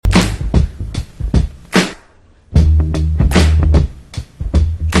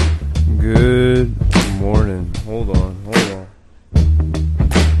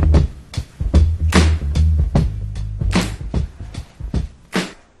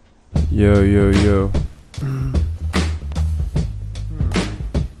Yo, yo, yo.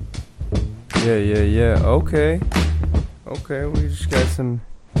 Yeah. Okay, we just got some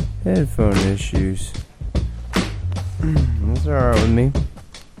headphone issues. That's alright with me.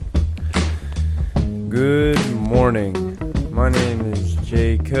 Good morning. My name is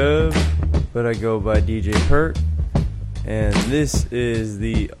Jacob, but I go by DJ Pert. And this is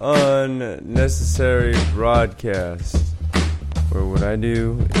the Unnecessary Broadcast, where what I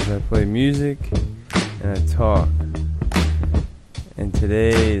do is I play music and I talk. And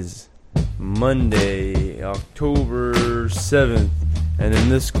today is Monday, October 7th, and in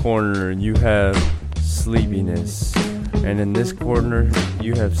this corner you have sleepiness, and in this corner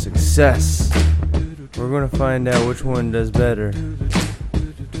you have success. We're gonna find out which one does better.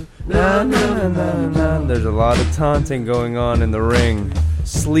 Na, na, na, na, na. There's a lot of taunting going on in the ring.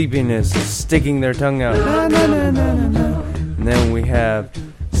 Sleepiness is sticking their tongue out. Na, na, na, na, na, na. And then we have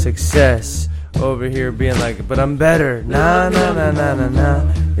success over here being like, but I'm better. Na na na na na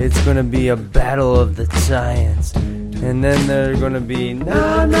na. It's gonna be a battle of the giants. And then they're gonna be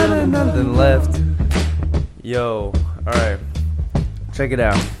nothing left. Yo, alright. Check it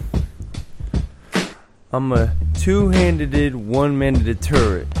out. I'm a two-handed, one-man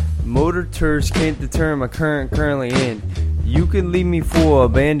turret. Motor turrets can't deter my currently in. You can leave me for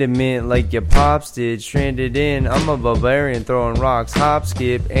abandonment like your pops did, stranded in. I'm a barbarian throwing rocks, hop,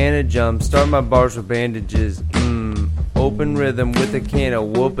 skip, and a jump. Start my bars with bandages. Open rhythm with a can of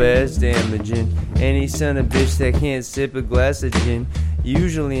whoop-ass damaging. Any son of bitch that can't sip a glass of gin.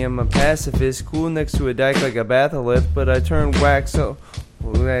 Usually I'm a pacifist, cool next to a dyke like a batholith, but I turn whack so...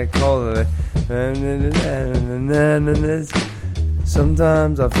 what do I call it?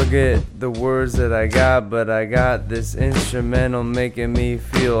 Sometimes I forget the words that I got, but I got this instrumental making me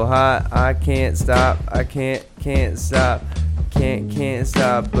feel hot. I can't stop, I can't stop, can't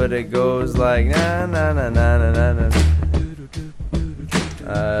stop, but it goes like na na na na na na.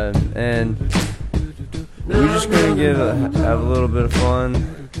 And we're just gonna have a little bit of fun.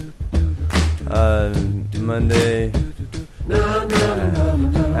 Monday.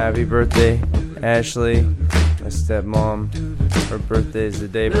 Happy birthday, Ashley, my stepmom. Her birthday is the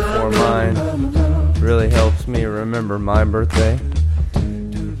day before mine. Really helps me remember my birthday.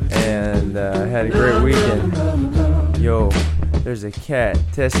 And I had a great weekend. Yo, there's a cat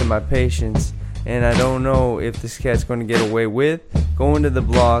testing my patience, and I don't know if this cat's going to get away with going to the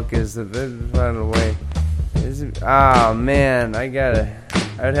block. Is the find a way? Man,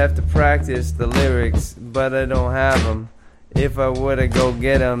 I'd have to practice the lyrics, but I don't have them. If I were to go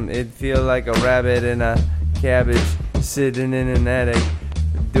get them, it'd feel like a rabbit in a cabbage sitting in an attic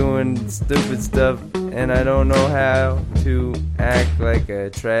doing stupid stuff, and I don't know how to act like a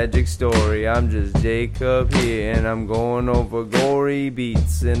tragic story. I'm just Jacob here, and I'm going over gory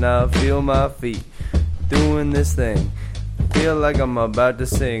beats, and I feel my feet doing this thing. Feel like I'm about to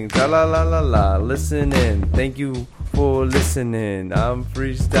sing. La la la la la. Listen in. Thank you for listening. I'm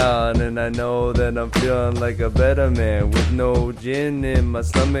freestyling, and I know that I'm feeling like a better man with no gin in my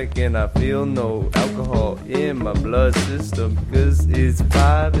stomach, and I feel no alcohol in my blood system, cause it's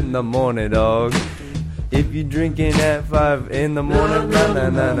 5 in the morning, dog. If you drinking at 5 in the morning, nah nah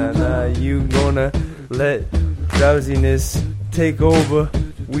nah nah nah, you gonna let drowsiness take over.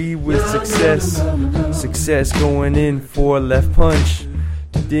 We with success going in for a left punch.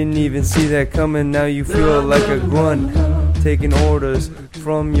 Didn't even see that coming, now you feel like a grunt. Taking orders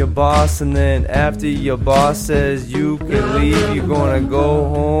from your boss, and then after your boss says you can leave, you're gonna go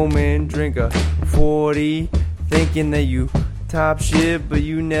home and drink a 40. Thinking that you top shit, but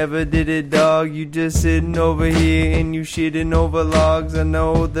you never did it, dog. You just sitting over here and you shitting over logs. I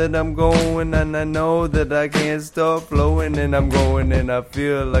know that I'm going, and I know that I can't stop flowing, and I'm going, and I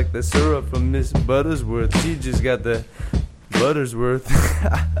feel like the syrup from Miss Buttersworth. She just got the Buttersworth.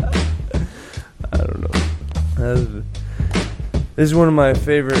 I don't know. This is one of my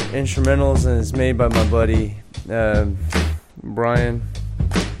favorite instrumentals, and it's made by my buddy Brian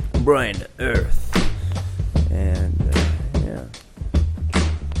Earth. And yeah.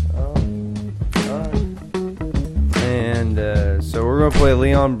 So we're gonna play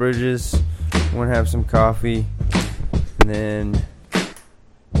Leon Bridges. We're gonna have some coffee, and then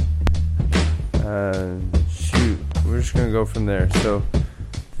we're just gonna go from there. So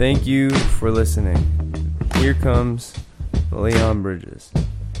thank you for listening. Here comes Leon Bridges.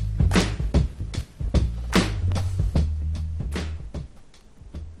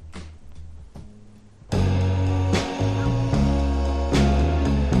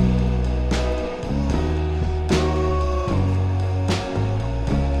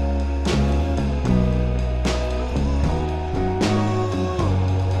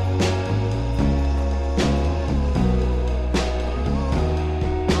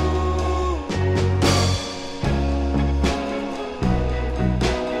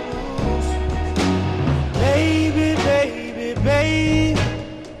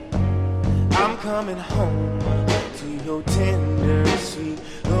 coming home to your tender, sweet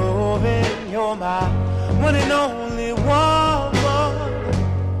loving. You're my one and only woman.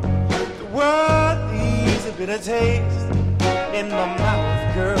 The world leaves a bitter taste in my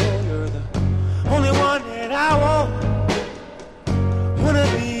mouth, girl. You're the only one that I want. Wanna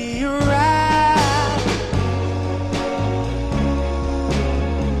be around.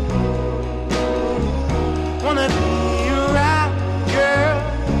 Wanna be around, girl.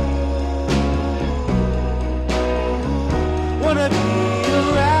 Wanna be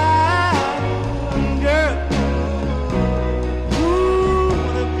around, girl. Ooh,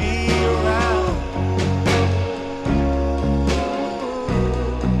 wanna be around.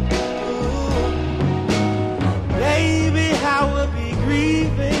 Baby, I would be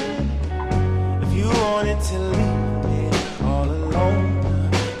grieving if you wanted to leave me all alone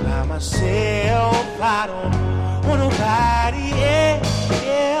by myself. I don't want nobody else.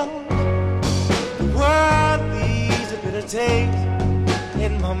 The world leaves a bitter taste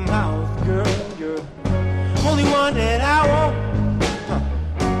in my mouth, girl. You're the only one that I want.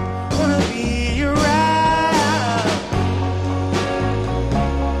 Wanna be around.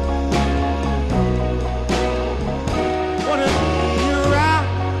 Wanna be around,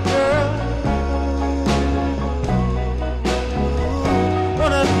 girl.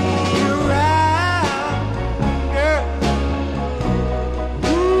 Wanna be around, girl.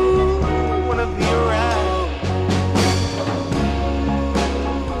 Ooh, wanna be around.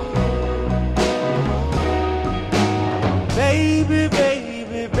 Baby,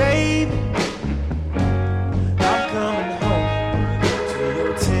 baby, baby, I'm coming home to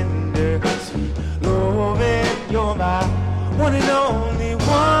your tender, sweet loving. You're my one and only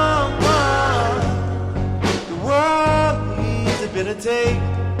woman. The world needs a bitter taste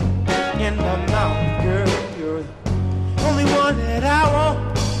in my mouth, girl. You're the only one that I want.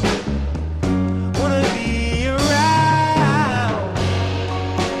 Wanna be around.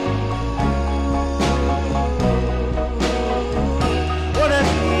 Wanna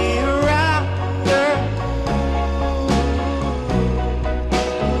be around, girl.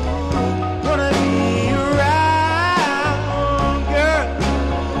 Wanna be around, girl.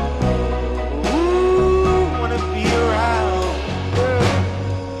 Ooh, wanna be around, girl.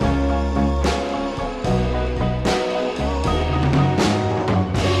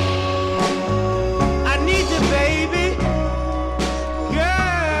 I need you, baby, girl.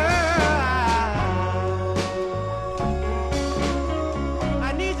 I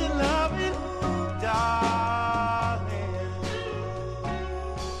need your loving, darling.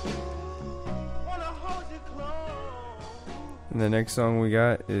 Wanna hold you close. And the next song we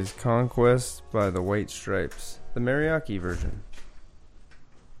got is Conquest by the White Stripes, the mariachi version.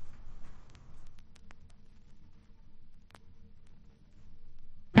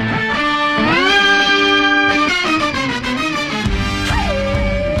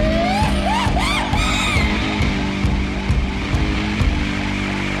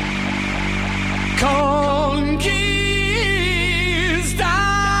 Conquista.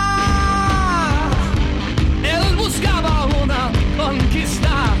 Él buscaba una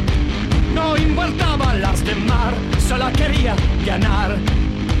conquista. No importaba las demás, solo quería ganar.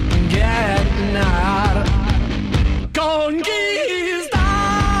 Ganar. Conquista.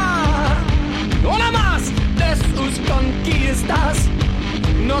 Una más de sus conquistas.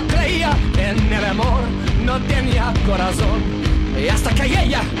 No creía en el amor, no tenía corazón. Y hasta que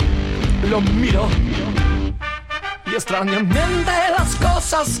ella lo miró y extrañamente las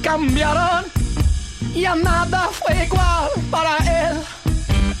cosas cambiaron. Ya nada fue igual para él.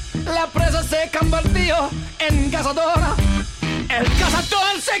 La presa se convirtió en cazadora. El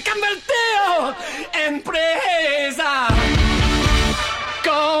cazador se convirtió en presa.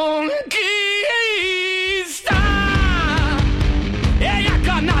 Conquista. Ella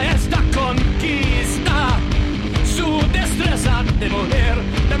gana esta conquista. Su destreza de mujer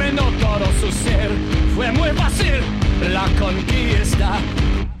dominó todo su ser. Fue muy fácil la conquista.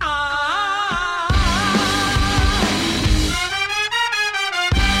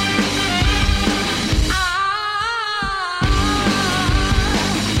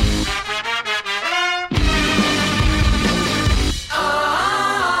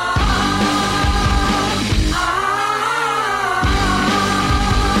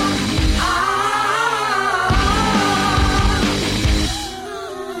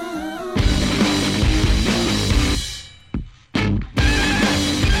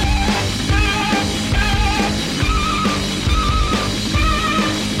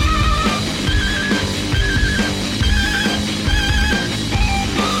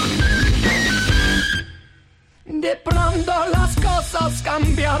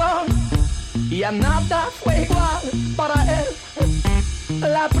 ya nada fue igual para él.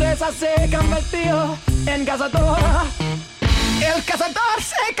 La presa se convirtió en cazadora. El cazador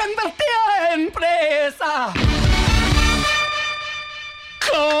se convirtió en presa.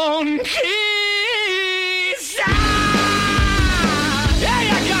 Conquista.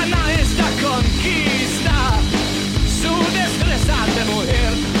 Ella gana esta conquista. Su destreza de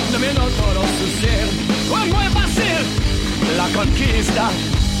mujer dominó todo su ser. ¿Cómo va a ser la conquista?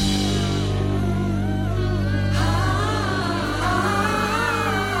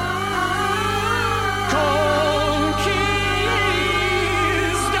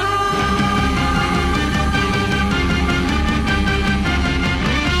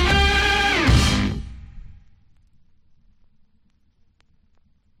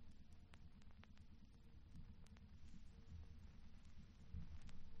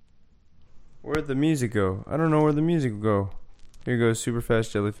 Where'd the music go? I don't know where the music will go. Here goes Super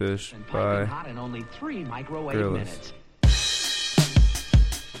Fast Jellyfish by hot in only 3 microwave Gorillaz. minutes.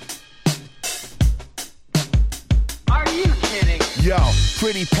 Are you kidding? Yo,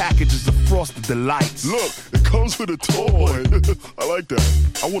 pretty packages of Frosted Delights. Look, it comes with a toy. I like that.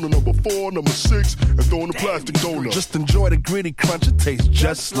 I want a number 4, number 6, and throw in the plastic donut. Just enjoy the gritty crunch, it tastes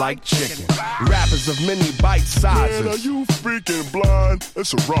just like chicken. Wrappers of many bite sizes. Man, are you freaking blind?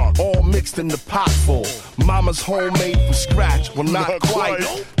 It's a rock. All mixed in the pot full. Mama's homemade from scratch. Well, not quite.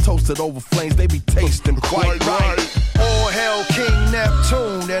 Toasted over flames, they be tasting quite right. All hail King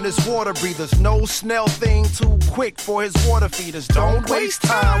Neptune and his water breathers. No snail thing too quick for his water feeders. Don't waste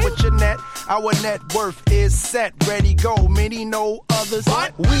time with your net. Our net worth is set, ready, go. Many know others.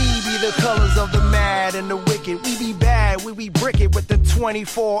 What? We be the colors of the mad and the wicked. We be bad, we brick it with the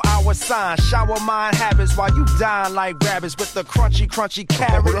 24-hour sign. Shower mind habits while you dine like rabbits with the crunchy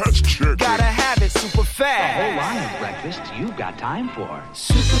carrots. That's chicken. Gotta have it super fast. A whole line of breakfast you've got time for.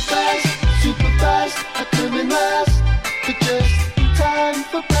 Super fast, I come in last. But just in time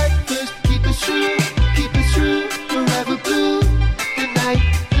for breakfast. Keep it true, forever blue. The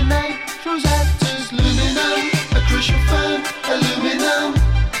night throws actors, luminum. A crucial fun, aluminum.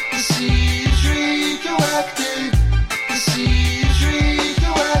 The sea is radioactive.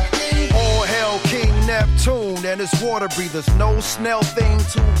 All hail King Neptune and his water breathers. No snail thing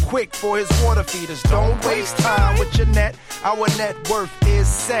too quick for his water feeders. Don't waste time with your net. Our net worth is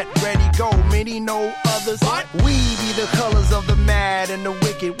set, ready, go. Many know others. What? We be the colors of the mad and the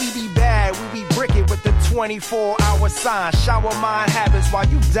wicked. We be bad, we be brick it with the 24-hour sign. Shower mind habits while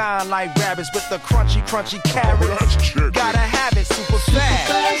you dine like rabbits with the crunchy carrots. That's chicken. Gotta have it super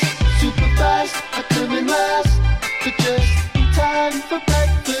fast. Super fast, I come in last. But just in time for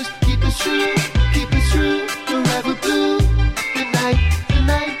breakfast. Keep it true, forever blue. The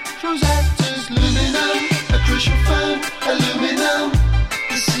night throws actors, luminum. A crucial fun, aluminum.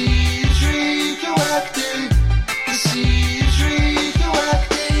 The sea is radioactive.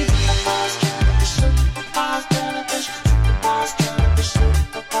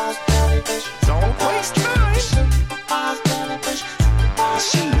 Don't waste time.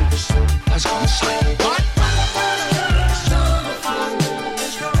 See, I was gonna say. What?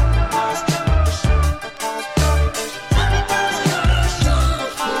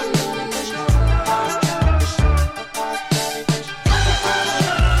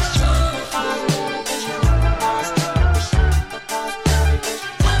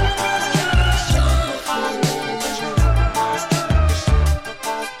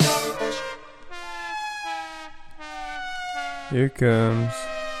 Here comes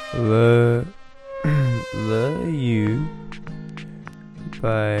Love You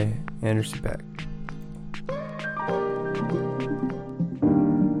by Anderson .Paak.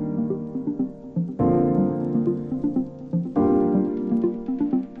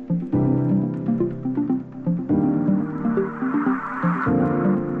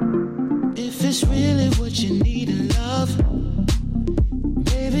 If it's really what you need in love,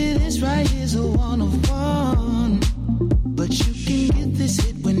 baby, this right here's a one-of-one. But you can get this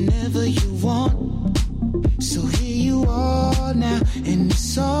hit whenever you want. So here you are now, and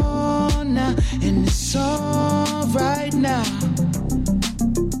it's on now, and it's on right now.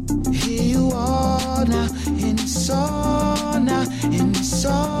 Here you are now, and it's on now, and it's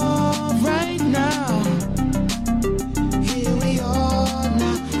on right now. Here we are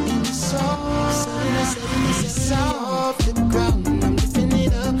now, and it's on. Suddenly off the ground. I'm lifting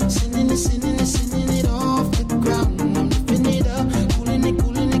it up, sending it off the ground. I'm lifting it up, cooling it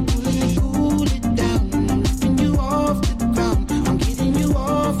down. I'm lifting you off the ground. I'm getting you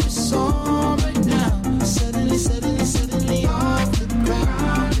off the song right now. Suddenly off.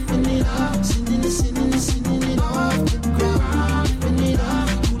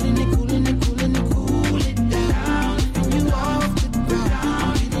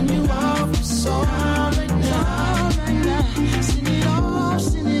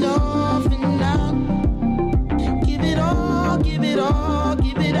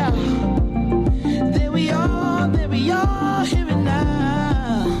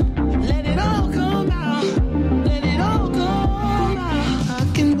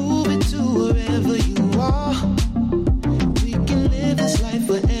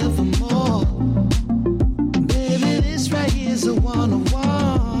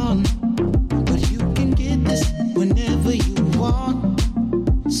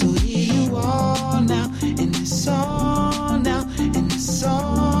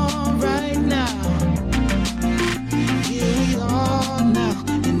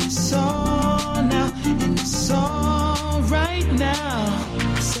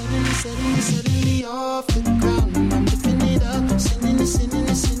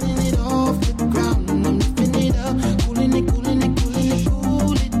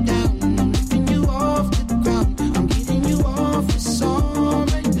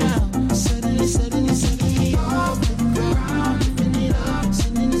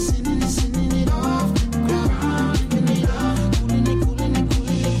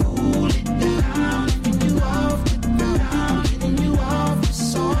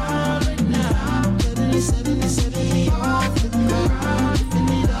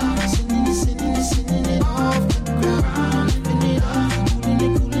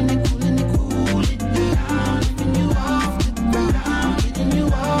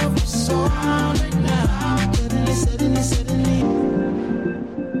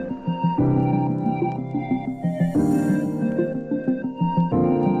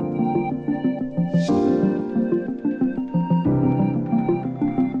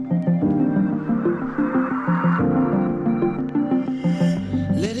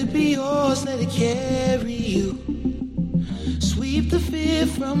 yours, let it carry you. Sweep the fear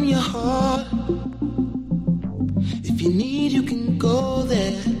from your heart. If you need, you can go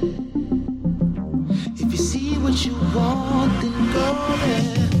there. If you see what you want, then go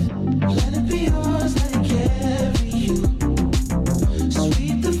there. Let it be yours, let it carry you.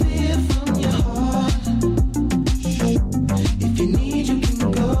 Sweep the fear from your heart. If you need, you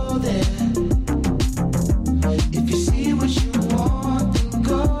can go there. If you see what you want, then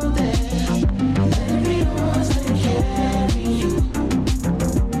go there. Let it be yours, let it carry you.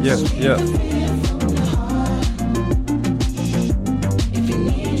 Yeah, yeah.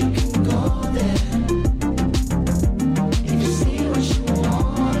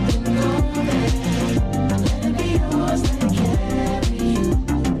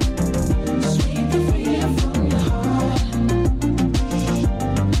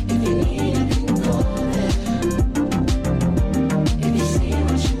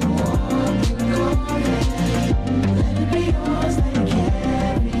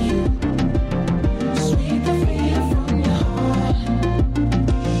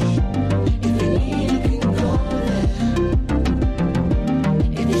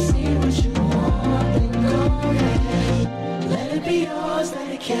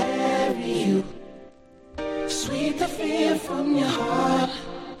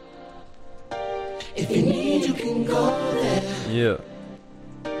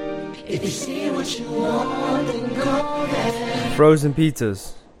 Frozen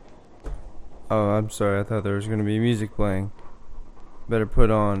pizzas. Oh, I'm sorry. I thought there was going to be music playing. Better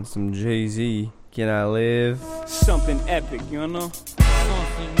put on some Jay-Z. Can I live? Something epic, you know?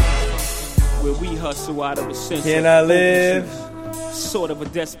 Where we hustle out of a sense Can of I live? Sort of a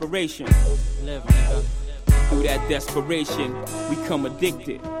desperation. Through that desperation, we come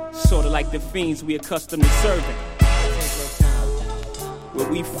addicted. Sort of like the fiends we accustomed to serving. Where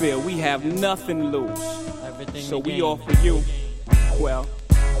we feel we have nothing to lose. So we offer you, well,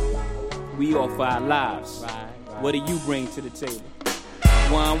 we offer our lives. What do you bring to the table?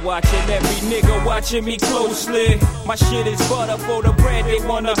 While I'm watching every nigga watching me closely. My shit is butter for the bread, they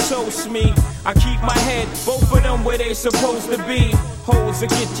wanna toast me. I keep my head, both of them where they supposed to be. Holes that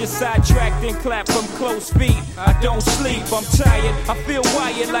get you sidetracked and clap from close feet. I don't sleep, I'm tired, I feel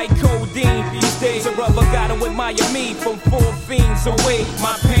wired like codeine. These days a rubber gotta admire me from 4 fiends away.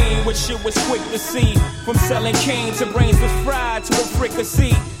 My pain, which shit was quick to see. From selling cane to brains was fried to a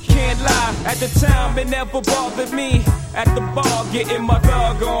fricassee. Can't lie, at the time it never bothered me. At the bar, getting my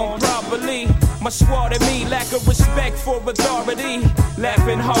dog on properly. My squad and me lack of respect for authority.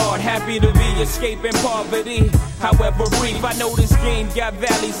 Laughing hard, happy to be escaping poverty. However brief, I know this game got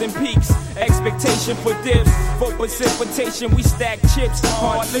valleys and peaks. Expectation for dips, for precipitation, we stack chips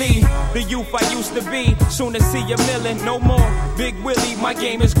hardly. The youth I used to be, soon to see a million, no more. Big Willie, my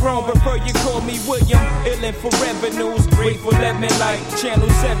game is grown, prefer you call me William. Illin' for revenues, grateful lemon like Channel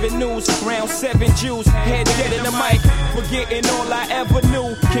 7 News. Round 7 Jews, head dead in the mic, forgetting all I ever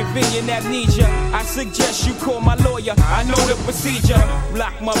knew. Convenient amnesia, I suggest you call my lawyer, I know the procedure.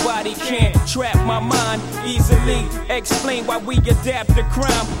 Block my body, can't trap my mind easily. Explain why we adapt to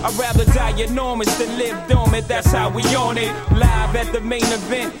crime. I'd rather die enormous than live dormant, that's how we on it. Live at the main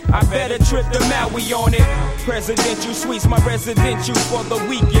event, I better trip them out, we on it. Presidential suites, my residential for the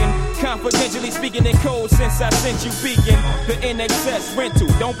weekend. Confidentially speaking in code since I sent you beacon. The NXS rental,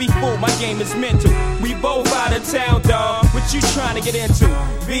 don't be fooled, my game is mental. We both out of town, dawg, what you trying to get into?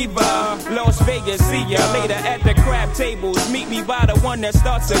 Viva, Las Vegas, see ya later at the crab tables. Meet me by the one that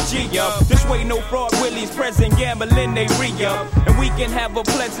starts a G-up. This way no fraud willies present, gambling they re-up. And we can have a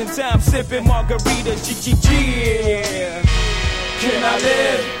pleasant time sipping margaritas, yeah. Can I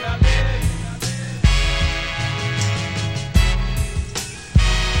live?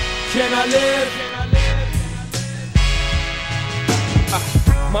 Can I live?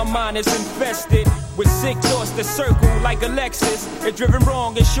 My mind is infested with sick thoughts that circle like a Lexus. If driven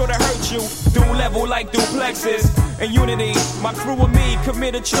wrong, it's sure to hurt you. Dual level like duplexes. And unity, my crew and me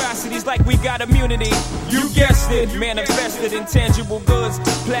commit atrocities like we got immunity. You guessed it, manifested in tangible goods.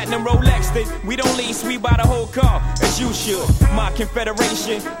 Platinum Rolexed it, we don't lease, we buy the whole car, as you should. My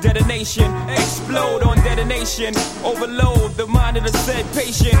confederation, detonation, explode on detonation. Overload the mind of the said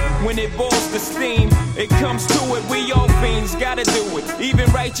patient. When it boils the steam, it comes to it, we all fiends gotta do it. Even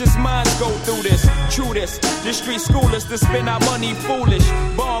righteous minds go through this. True this, the street schoolers to spend our money foolish.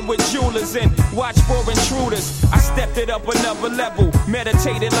 Born with jewelers and watch for intruders. I stepped it up another level,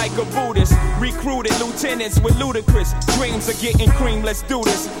 meditated like a Buddhist. Recruited lieutenants with ludicrous dreams of getting cream, let's do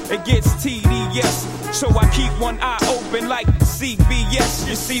this. It gets TDS, so I keep one eye open like CBS.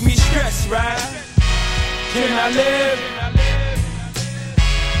 You see me stressed, right? Can I live?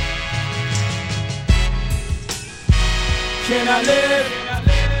 Can I live?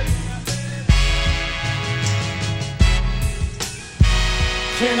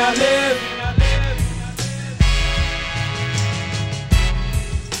 Can I live?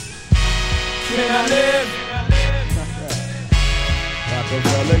 Can I live?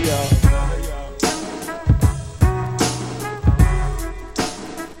 Rockefeller, y'all.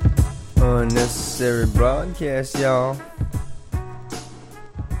 Unnecessary broadcast, y'all.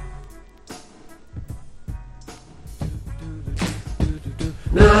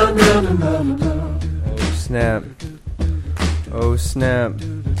 Oh snap. Oh snap.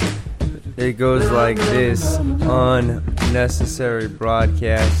 It goes like this. Unnecessary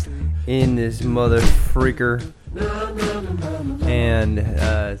broadcast in this mother freaker. And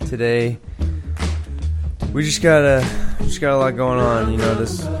today we just got a lot going on. You know,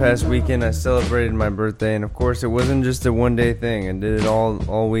 this past weekend I celebrated my birthday, and of course it wasn't just a one-day thing. I did it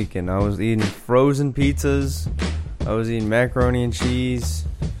all weekend. I was eating frozen pizzas. I was eating macaroni and cheese.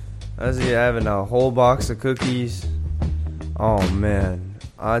 I was having a whole box of cookies. Oh man,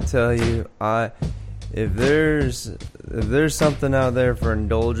 I tell you, if there's something out there for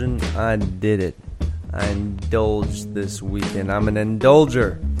indulging, I did it. I indulged this weekend. I'm an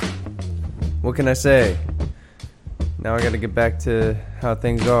indulger. What can I say? Now I gotta get back to how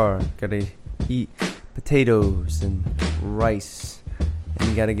things are. Gotta eat potatoes and rice.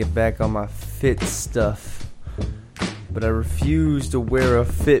 And gotta get back on my fit stuff. But I refuse to wear a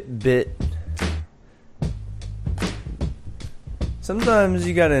Fitbit. Sometimes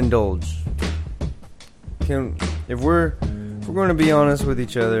you gotta indulge. If we're going to be honest with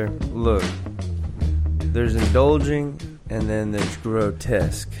each other, look, there's indulging and then there's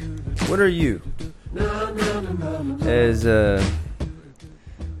grotesque. What are you? As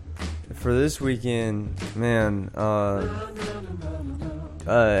for this weekend, man,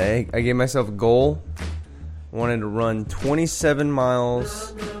 I gave myself a goal. Wanted to run 27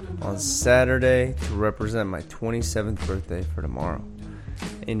 miles on Saturday to represent my 27th birthday for tomorrow.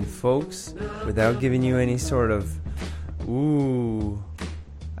 And folks, without giving you any sort of,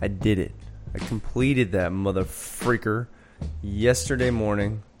 I did it. I completed that mother freaker yesterday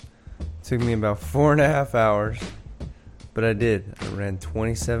morning. Took me about 4.5 hours, but I did. I ran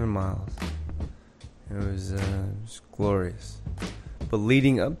 27 miles. It was glorious. But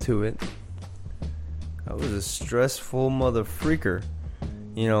leading up to it, I was a stressful mother freaker.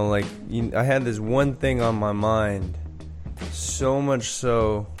 You know, like, I had this one thing on my mind. So much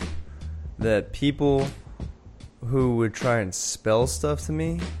so that people who would try and spell stuff to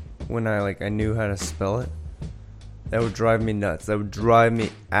me when I knew how to spell it, that would drive me nuts. That would drive me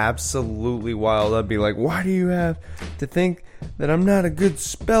absolutely wild. I'd be like, why do you have to think that I'm not a good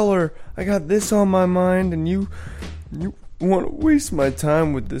speller? I got this on my mind and you want to waste my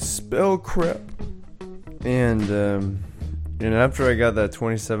time with this spell crap. And after I got that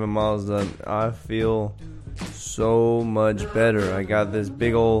 27 miles done, I feel so much better. I got this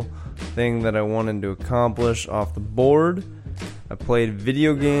big old thing that I wanted to accomplish off the board. I played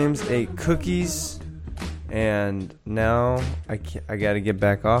video games, ate cookies, and now I got to get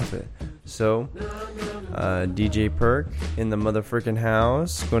back off it. So, DJ Perk in the motherfucking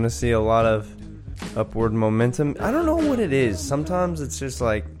house. Going to see a lot of upward momentum. I don't know what it is. Sometimes it's just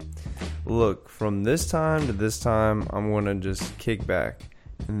like, look, from this time to this time, I'm going to just kick back.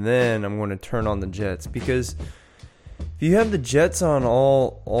 And then I'm going to turn on the jets. Because if you have the jets on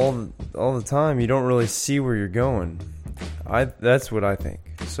all the time, you don't really see where you're going. That's what I think.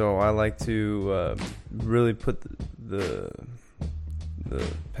 So I like to really put the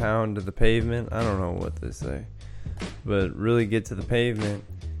pound to the pavement. I don't know what they say. But really get to the pavement.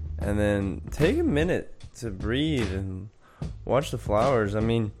 And then take a minute to breathe and watch the flowers. I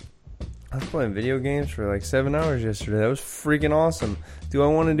mean, I was playing video games for 7 hours yesterday. That was freaking awesome. Do I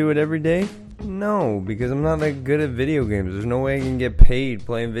want to do it every day? No, because I'm not that good at video games. There's no way I can get paid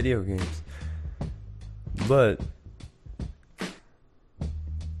playing video games. But,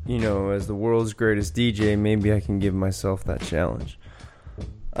 as the world's greatest DJ, maybe I can give myself that challenge.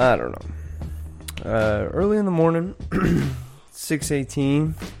 I don't know. Early in the morning,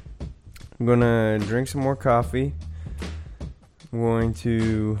 6:18, I'm going to drink some more coffee. I'm going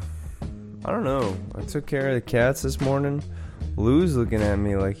to... I don't know. I took care of the cats this morning. Lou's looking at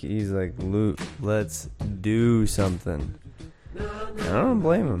me like he's like, Lou, let's do something. And I don't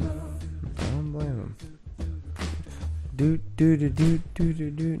blame him. Do do do do do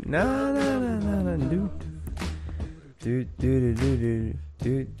do do. Na na na na na do. Do do do do do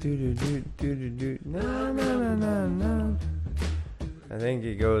do do do do do. Na na na na na. I think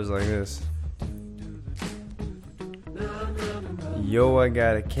it goes like this. Yo, I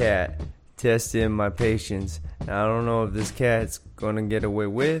got a cat. Testing my patience, and I don't know if this cat's gonna get away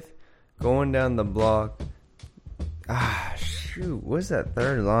with going down the block. Shoot, what's that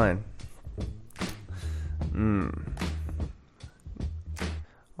third line?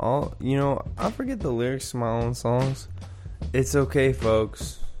 I forget the lyrics to my own songs. It's okay,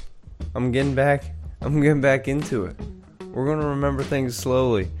 folks. I'm getting back into it. We're gonna remember things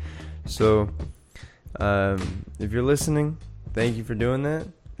slowly. So, if you're listening, thank you for doing that.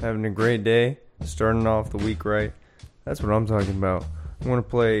 Having a great day, starting off the week right. That's what I'm talking about. I'm gonna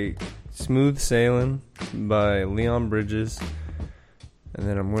play Smooth Sailing by Leon Bridges, and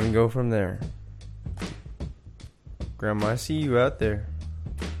then I'm gonna go from there. Grandma, I see you out there.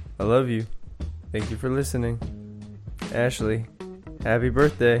 I love you. Thank you for listening. Ashley, happy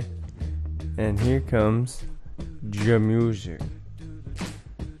birthday. And here comes J-Music.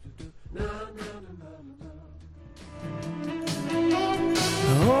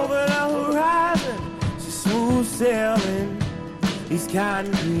 Over the horizon, she's smooth sailing these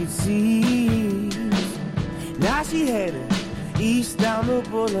concrete seas. Now she headed east down the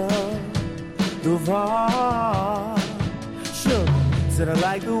boulevard. Sure, said I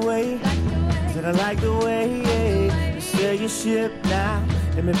like the way, said I like the way. You sail your ship now,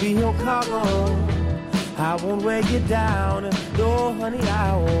 let me be your cargo. I won't weigh you down, no honey,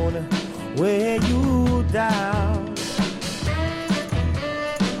 I won't weigh you down.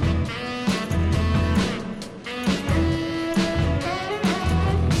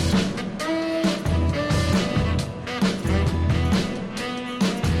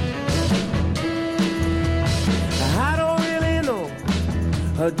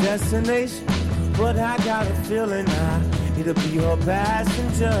 Her destination, but I got a feeling I need to be her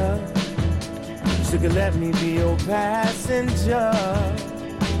passenger. She could let me be your passenger.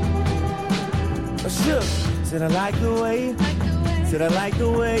 Sure, said I like the way, said I like the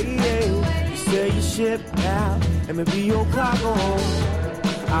way, yeah. You sail your ship now, let me be your cargo.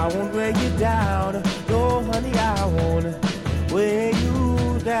 I won't weigh you down, no honey, I won't weigh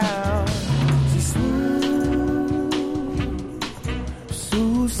you down. She's smooth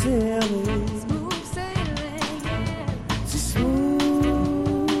sailing, she's smooth,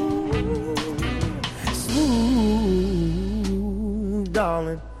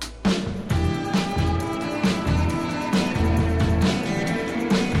 darling.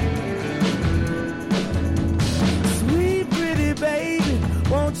 Sweet pretty baby,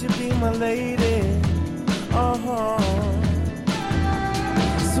 won't you be my lady?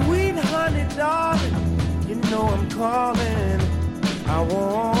 Sweet honey darling, you know I'm calling. I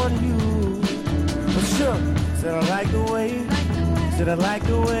want you, for sure. Said I like the way, said I like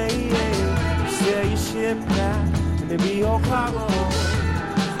the way, yeah. You sail your ship now, let me be your cargo.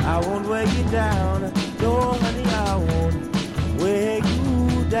 I won't weigh you down, no honey, I won't weigh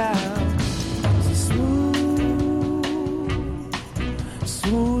you down. She's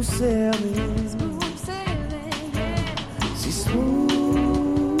smooth sailing, she's smooth,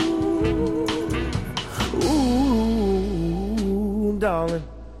 ooh, darling.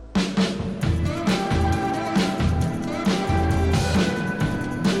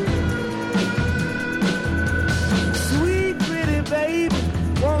 Sweet pretty baby,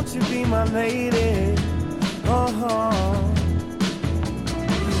 won't you be my lady?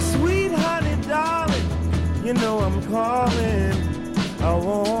 Sweet honey darling, you know I'm calling. I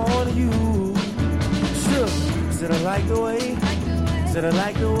want you. Sure, said I like the way, said I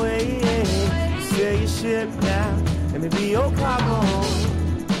like the way, yeah. You sail your ship now, let me be your cargo.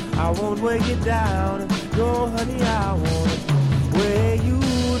 I won't weigh you down, no honey, I won't weigh you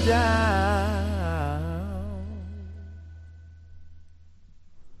down.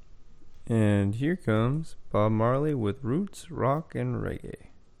 And here comes Bob Marley with Roots, Rock, and Reggae.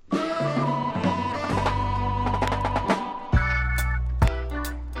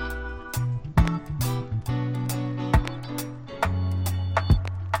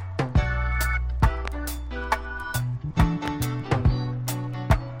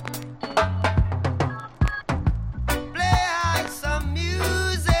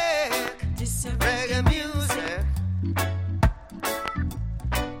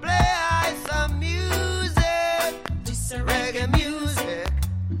 Reggae music.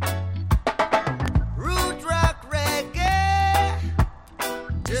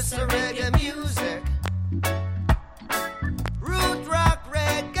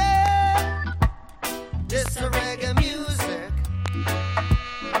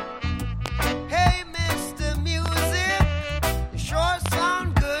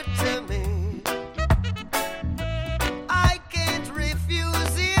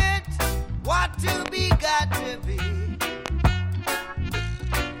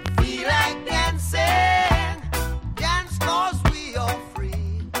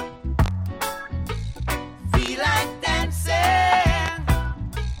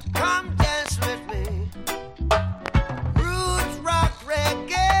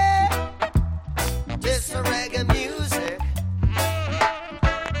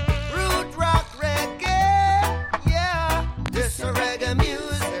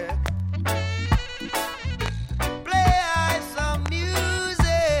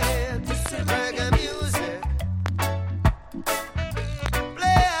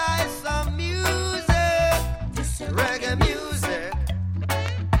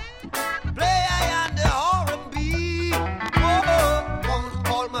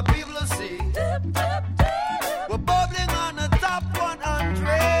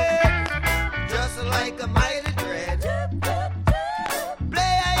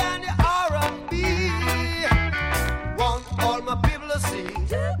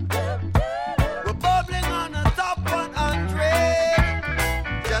 seat. We're bubbling on the top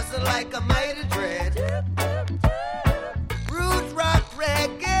 100, just like a mighty dread. Root rock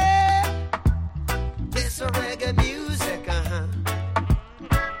reggae, this a reggae music,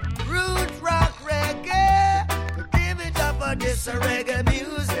 Root rock reggae, give it up for this a reggae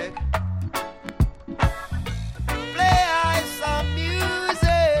music. Play I some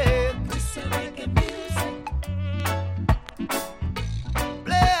music, this a reggae music.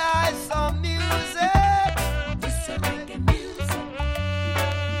 Play I some music, this a reggae music.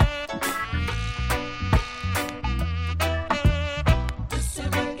 This a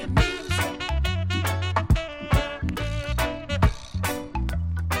reggae music.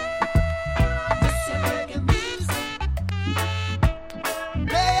 This a reggae music.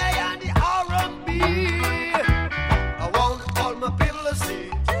 Play I on the R&B. I want all my people to see.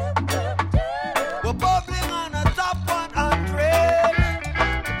 We're bubbling on the top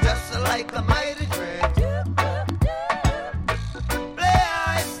 100, just like the mighty dread. Play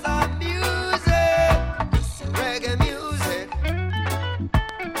I some music, reggae music.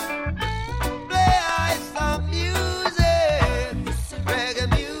 Play I some music, reggae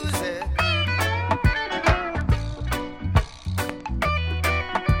music.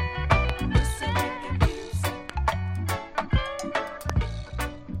 This a reggae music.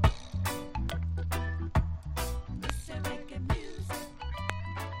 This a reggae music.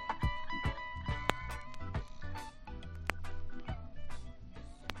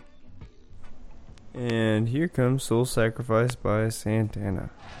 And here comes Soul Sacrifice by Santana.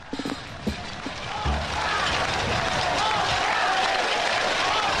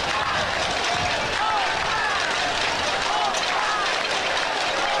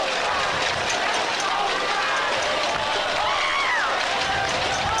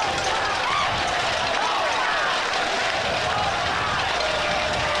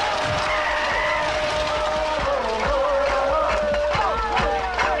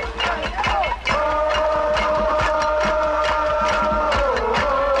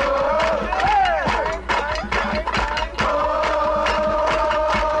 Oh,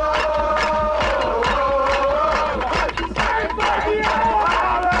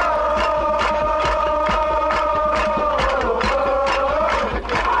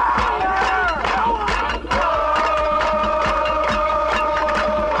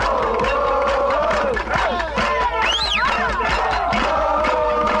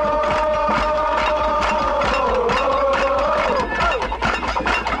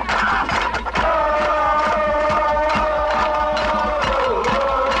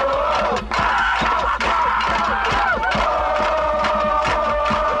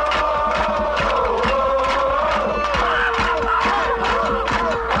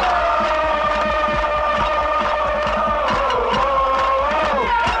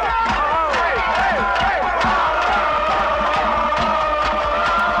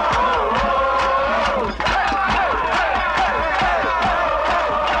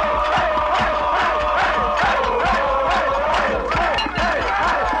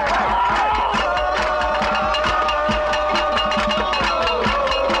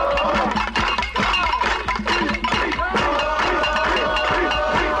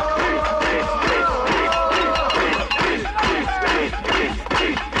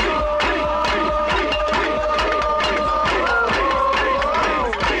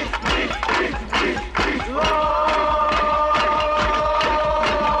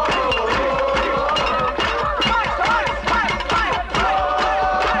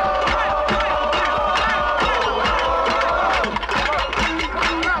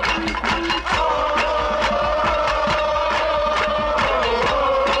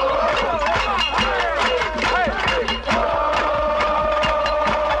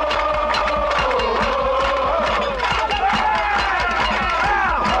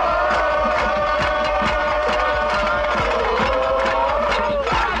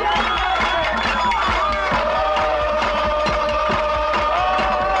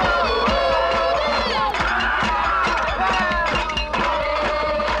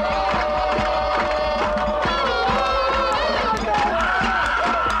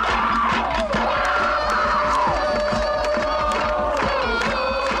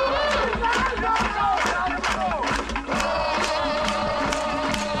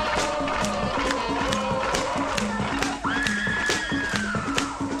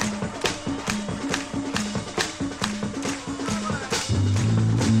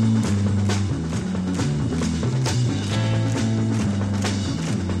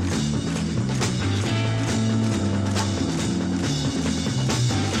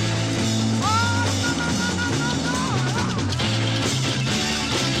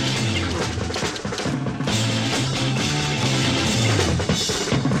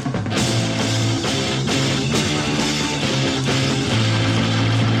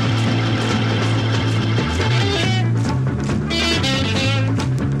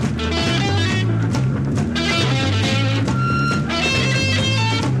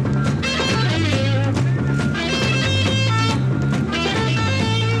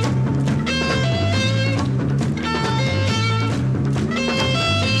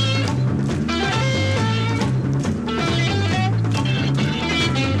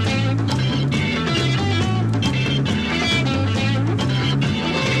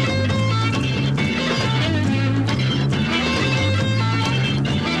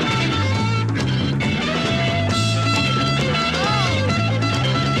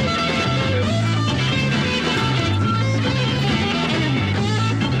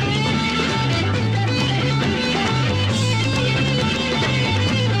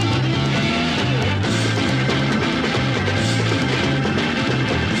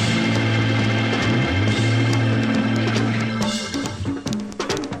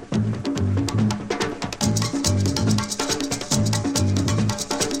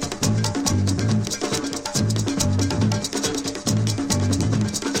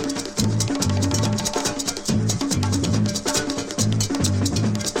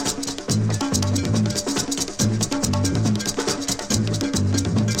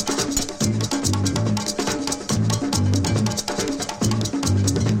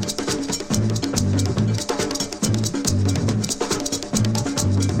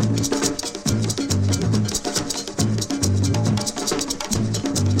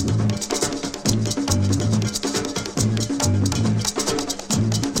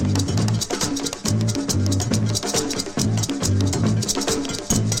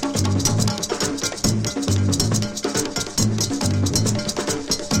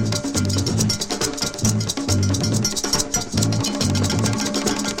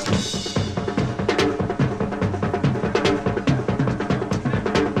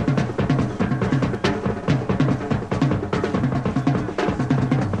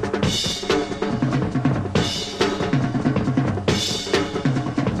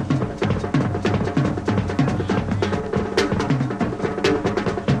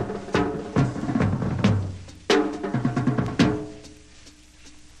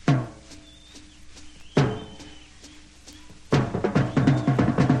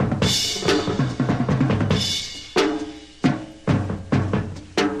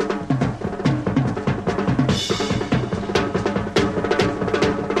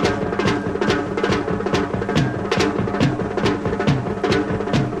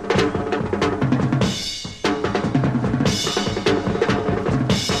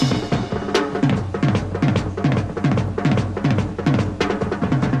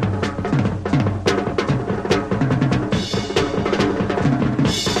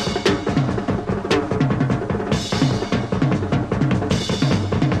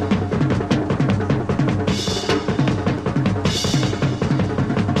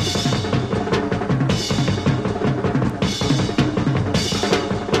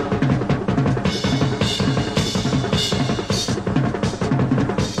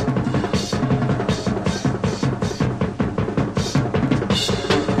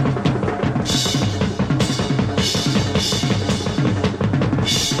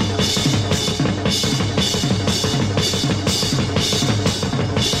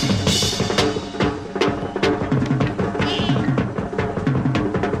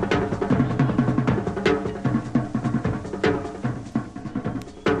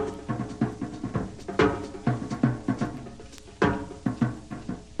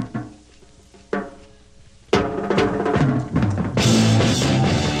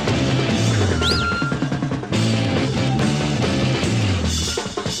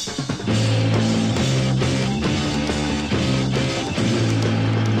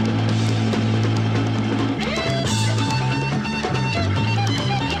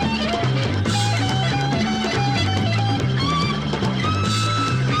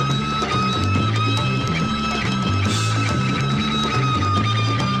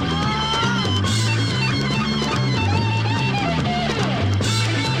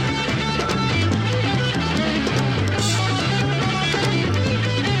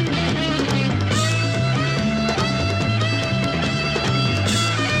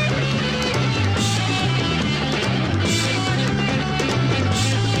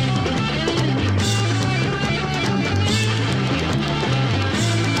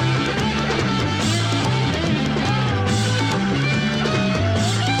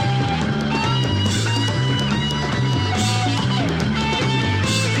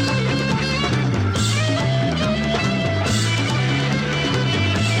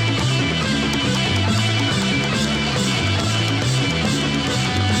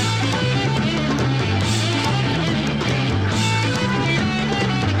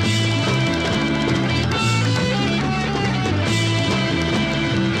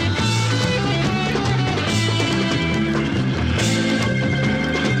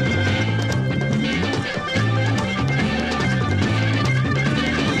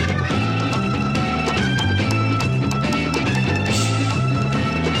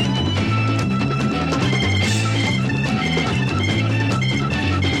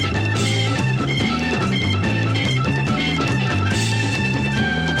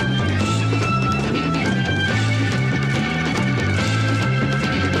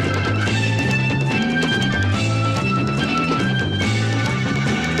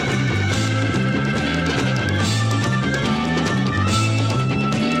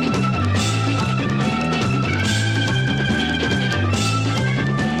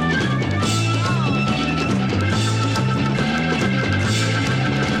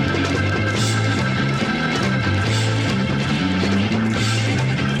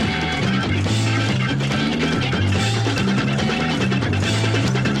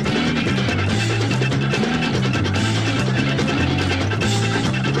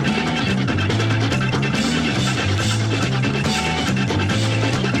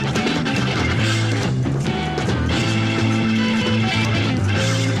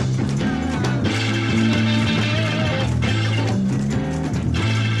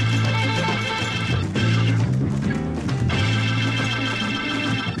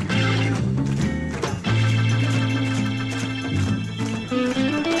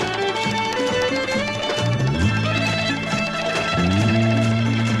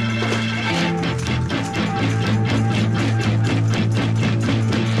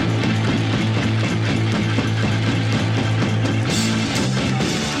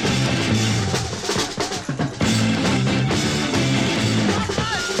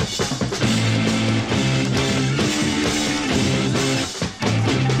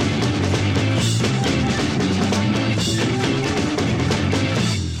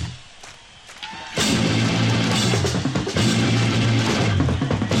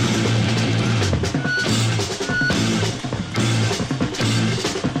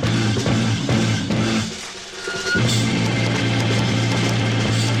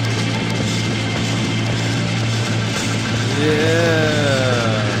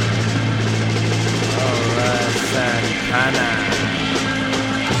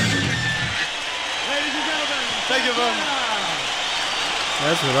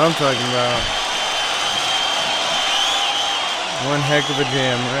 That's what I'm talking about. One heck of a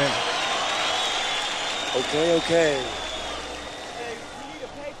jam, right? Okay.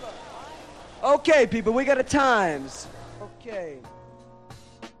 Okay, people, we got a times. Okay.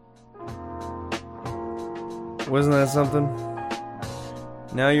 Wasn't that something?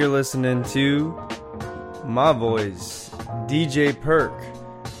 Now you're listening to my voice, DJ Perk.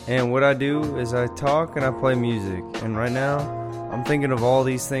 And what I do is I talk and I play music. And right now, I'm thinking of all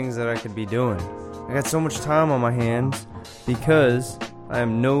these things that I could be doing. I got so much time on my hands because I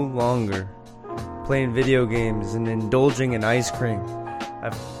am no longer playing video games and indulging in ice cream.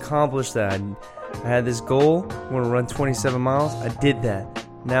 I've accomplished that. I had this goal, I want to run 27 miles. I did that.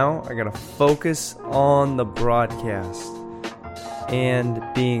 Now I gotta focus on the broadcast and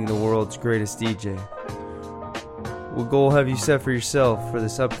being the world's greatest DJ. What goal have you set for yourself for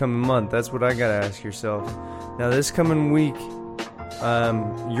this upcoming month? That's what I gotta ask yourself. Now this coming week,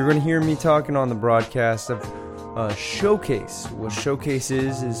 you're gonna hear me talking on the broadcast of Showcase. What Showcase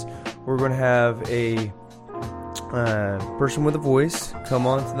is we're gonna have a person with a voice come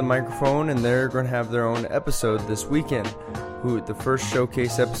onto the microphone, and they're going to have their own episode this weekend. The first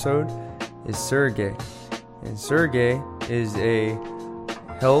Showcase episode is Sergey, and Sergey is a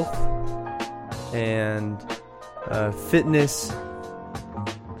health and fitness.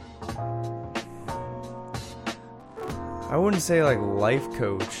 I wouldn't say like life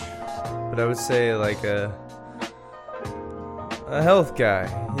coach, but I would say like a health guy.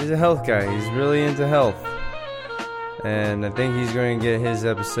 He's a health guy. He's really into health. And I think he's going to get his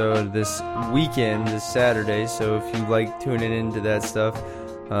episode this weekend, this Saturday. So if you like tuning into that stuff,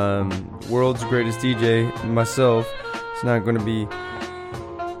 world's greatest DJ, myself, is not going to be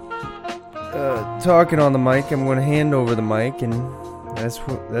talking on the mic. I'm going to hand over the mic, and that's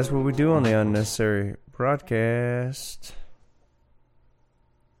what we do on the Unnecessary Broadcast.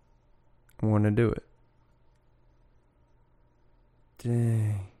 I want to do it.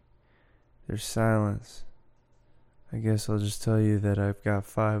 Dang. There's silence. I guess I'll just tell you that I've got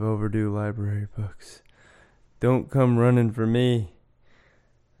 5 overdue library books. Don't come running for me.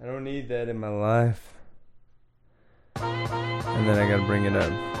 I don't need that in my life. And then I gotta bring it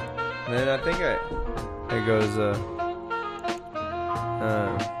up. And then I think it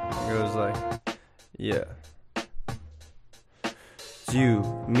goes like, yeah. It's you,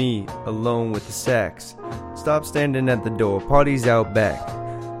 me, alone with the sax. Stop standing at the door, party's out back.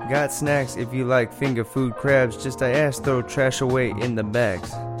 Got snacks if you like finger food crabs. Just I asked, throw trash away in the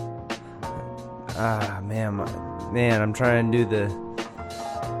bags. Man, I'm trying to do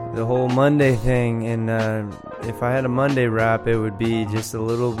the whole Monday thing, and if I had a Monday rap, it would be just a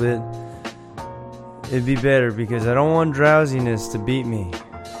little bit. It'd be better because I don't want drowsiness to beat me.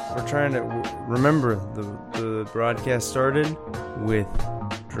 We're trying to remember the broadcast started with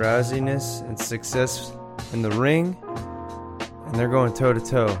drowsiness and success in the ring. And they're going toe to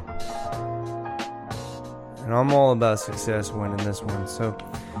toe. And I'm all about success winning this one. So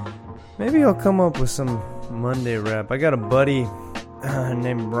maybe I'll come up with some Monday rap. I got a buddy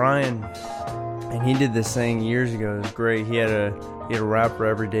named Brian, and he did this thing years ago. It was great. He had a rapper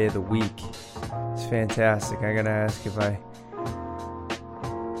every day of the week. It's fantastic. I gotta ask if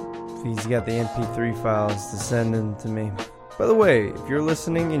he's got the MP3 files to send them to me. By the way, if you're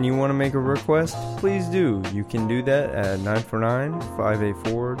listening and you want to make a request, please do. You can do that at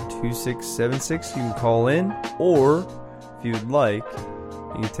 949-584-2676. You can call in, or if you'd like,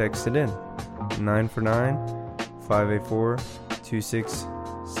 you can text it in.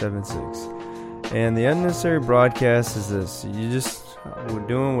 949-584-2676. And the Unnecessary Broadcast is this. We're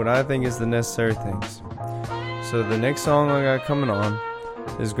doing what I think is the necessary things. So the next song I got coming on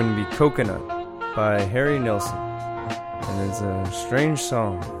is going to be Coconut by Harry Nilsson. And it's a strange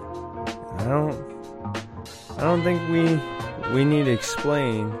song. I don't think we need to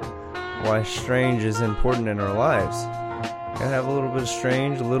explain why strange is important in our lives. Gotta have a little bit of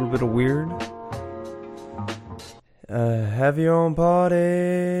strange, a little bit of weird. Have your own party.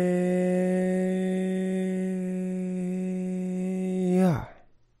 Yeah.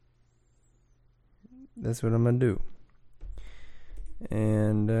 That's what I'm gonna do.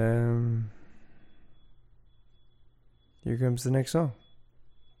 And here comes the next song.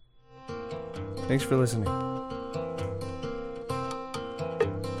 Thanks for listening.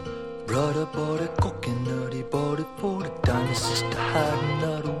 Brother bought a coconut, he bought it for the time. Sister had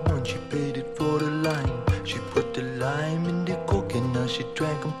another one, she paid it for the lime. She put the lime in the coconut, she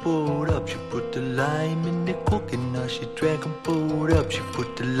drank and poured up. She put the lime in the coconut, she drank and poured up. She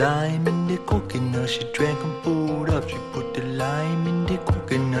put the lime in the coconut, she drank and poured up. She put the lime in the the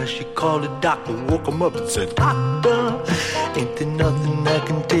coconut. She called the doctor, woke him up and said, Doctor, ain't there nothing I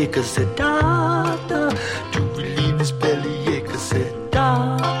can take? I said, Doctor, to relieve this bellyache. I said,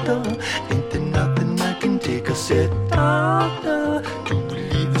 Doctor, ain't there nothing I can take? I said, Doctor, to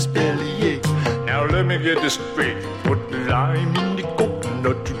relieve this bellyache. Now let me get this straight. Put the lime in the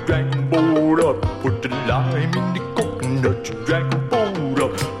coconut, you drank and boiled up. Put the lime in the coconut, you drank and boiled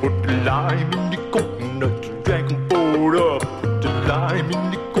up. Put the lime in the coconut, you drank and boiled up. Put the lime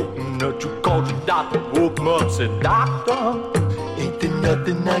in the coconut, you called the doctor, woke him up, said, Doctor, ain't there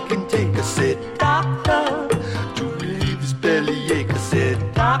nothing I can take? I said, Doctor, to relieve this bellyache. I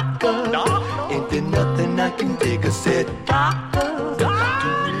said, Doctor, ain't there nothing I can take? I said, Doctor, to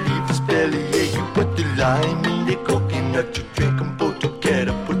relieve this bellyache. You put the lime in the coconut, you drink them both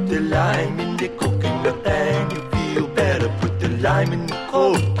together. Put the lime in the coconut and you feel better. Put the lime in the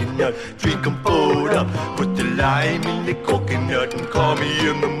coconut, drink them both up. Put the lime in the coconut and call me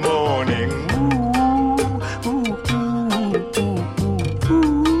in the morning.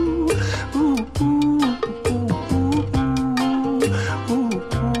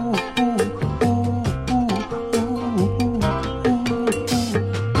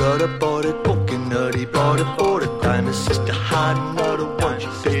 Brother bought a coconut, he bought it for the time. His sister had another one, she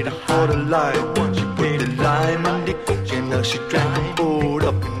paid it for the lime. She put the lime in the coconut, she drank and poured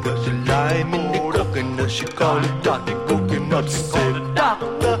up. And put the lime in the coconut, she called it Dr. Coconut. She said,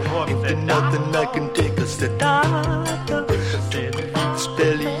 Doctor, ain't there nothing I can take? I said, Doctor, this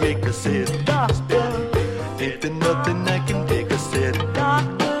bellyache. I said, Doctor, ain't there nothing I can take? I said,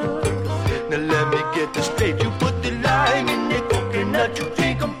 Doctor, now let me get this straight. You put the lime in the coconut, you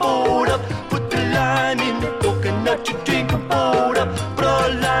drink and pour up. Put the lime in the coconut, you drink and pour up. Put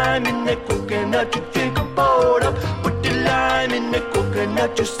a lime in the coconut, you drink and pour up. Put the lime in the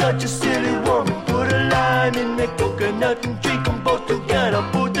coconut, you're such a silly woman. Put a lime in the coconut and drink them both together.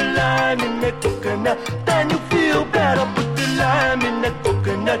 Put the lime in the coconut, then you feel better. Put the lime in the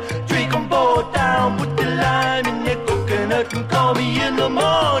coconut, drink them both down. Put the lime in the coconut and call me in the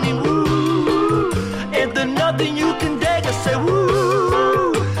morning. Woo, ain't there nothing you can take? I say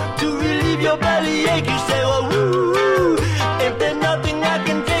woo, to relieve your bellyache. You say well woo, ain't there nothing I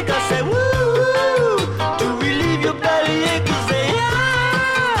can take? I say woo, to relieve your bellyache. You say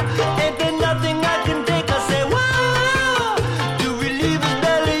yeah, ain't there nothing I can take? I say wow, to relieve his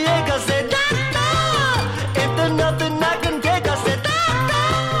bellyache. I say doctor, ain't there nothing I can take? I say doctor,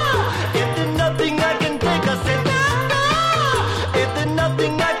 ain't there nothing I can take? I say doctor, ain't there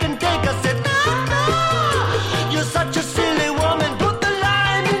nothing I can take? I say doctor, you're such a silly woman. Put the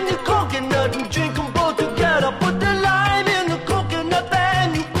lime in the coconut and drink them both together. Put the lime in the coconut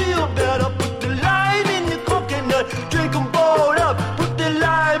and you feel better. Put the lime in the coconut, drink them both up. Put the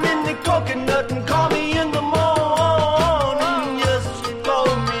lime in the coconut and call me in the morning. Yes, you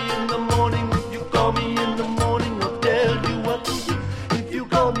call me in the morning. If you call me in the morning, I'll tell you what to do. If you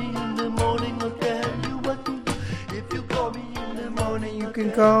call me in the morning, I'll tell you what to do. If you call me in the morning, You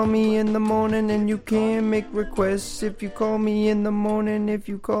can call me in the morning and you can make requests. If you call me in the morning, if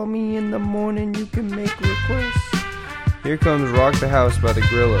you call me in the morning, you can make requests. Here comes Rock the House by the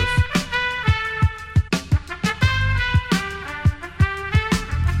Gorillas.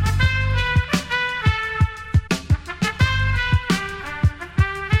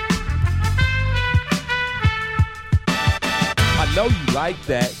 I know you like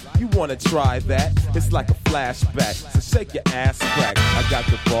that. You wanna try that? It's like a flashback. So shake your ass crack. I got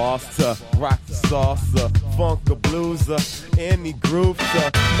the boss to rock the salsa, funk a blueser, any groove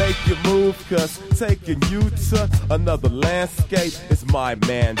to make you move. Cause taking you to another landscape is my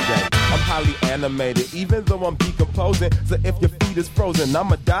mandate. I'm highly animated, even though I'm decomposing. So if your feet is frozen,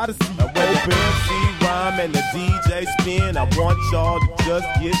 I'ma die to see you open. MC rhyme and the DJ spin. I want y'all to just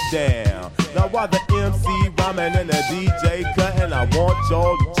get down. Now while the MC rhyming and the DJ cutting, I want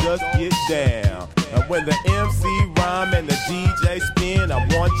y'all to just get down. And when the MC rhyme and the DJ spin, I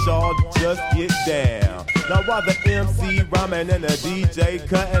want y'all to just get down. Now while the MC rhyming and the DJ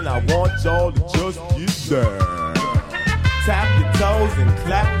cutting, I want y'all to just get down. Tap your toes and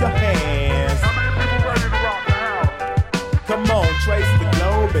clap your hands. Come on, trace the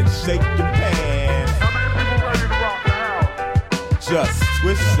globe and shake your pants. Just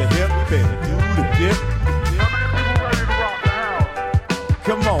twist your hip and do the dip.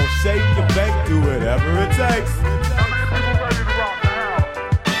 Come on, shake and bake, do whatever it takes.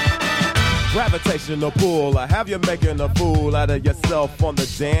 Gravitational pull, I have you making a fool out of yourself on the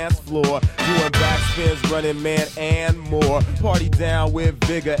dance floor. Doing backspins, running man and more. Party down with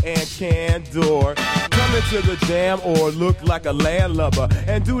vigor and candor. Come into the jam or look like a landlubber.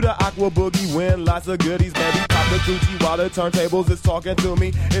 And do the aqua boogie, win lots of goodies, baby. Pop the Gucci while the turntables is talking to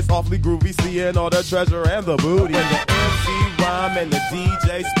me. It's awfully groovy seeing all the treasure and the booty. When the MC rhyme and the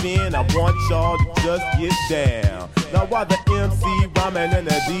DJ spin, I want y'all to just get down. Now while the MC rhyming and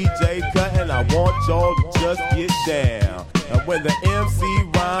the DJ cutting, I want y'all to just get down. And when the MC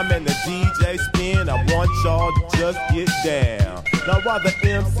rhyme and the DJ spin, I want y'all to just get down. Now while the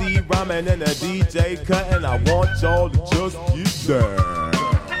MC rhyming and the DJ cutting, I want y'all to just get down.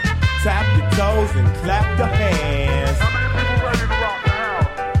 Tap your toes and clap your hands.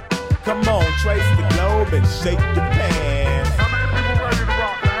 Come on, trace the globe and shake your pants.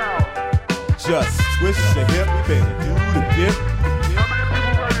 Just twist your hip and do the dip.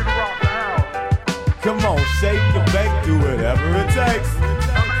 Come on, shake and bake, do whatever it takes.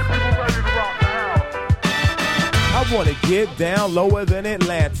 I wanna get down lower than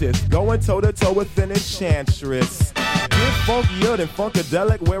Atlantis, going toe to toe with an enchantress. Get funkier than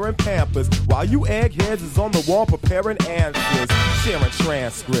Funkadelic wearing Pampers, while you eggheads is on the wall preparing answers, sharing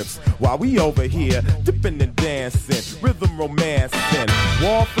transcripts, while we over here dipping and dancing, rhythm romancing,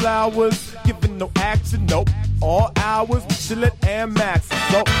 wallflowers, giving no action, nope. All hours we chillin' and maxin',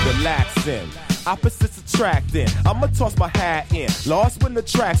 so relaxing. Opposites attracting, I'ma toss my hat in, lost when the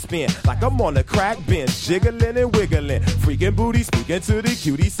track spin, like I'm on a crack bench, jiggling and wiggling, freaking booty, speaking to the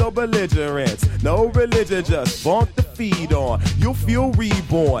cutie, so belligerent. No religion, just funk the feed on, you'll feel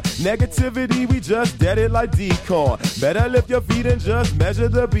reborn. Negativity, we just dead it like decorn. Better lift your feet and just measure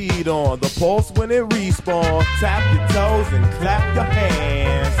the beat on the pulse when it respawn. Tap your toes and clap your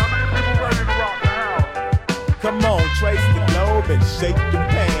hands. Come on, trace the globe and shake your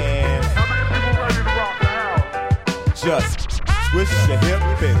pants. Just twist your hip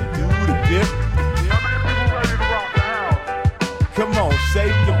and do the dip. Come on,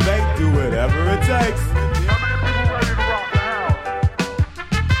 shake and bake, do whatever it takes.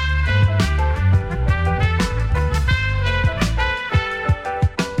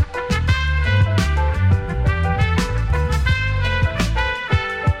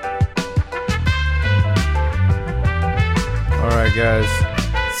 Alright guys,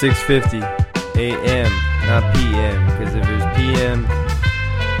 6:50 a.m. not p.m. because if it was p.m.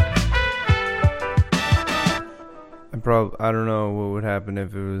 I don't know what would happen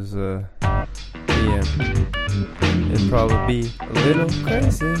if it was p.m. It'd probably be a little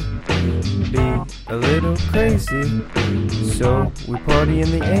crazy, so we party in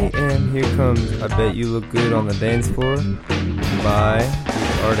the a.m. Here comes I Bet You Look Good on the Dance Floor by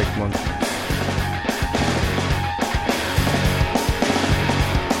the Arctic Monkeys.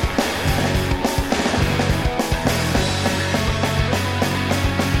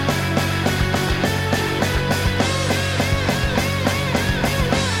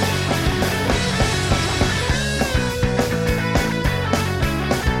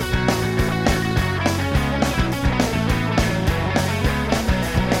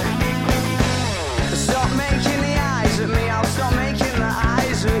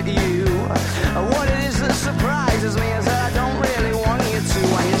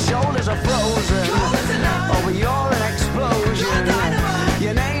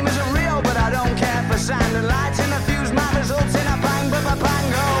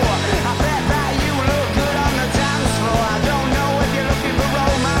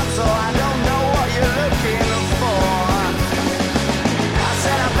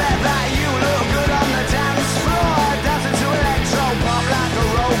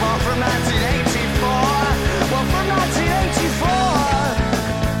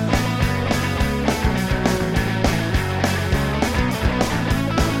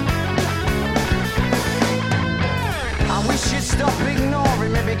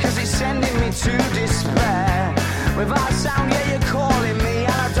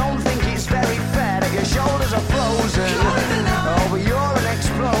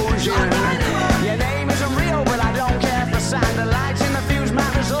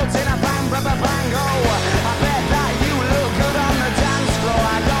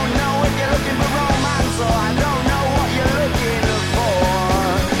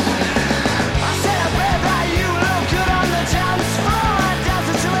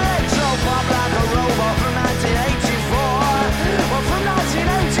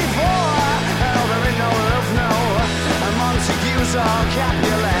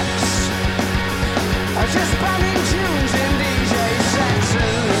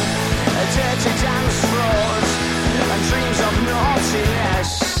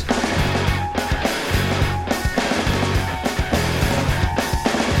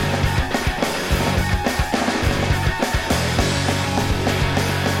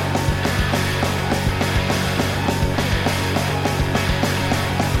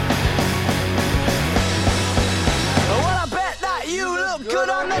 look good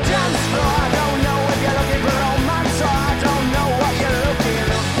on the dance floor. I don't know if you're looking for romance or I don't know what you're looking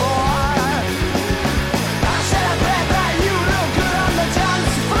for. I said I bet that you look good on the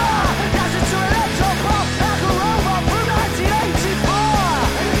dance floor. Cause it's a little pop like a robot from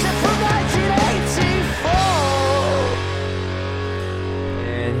 1984. It's from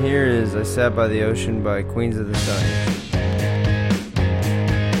 1984. And here is I Sat by the Ocean by Queens of the Stone Age.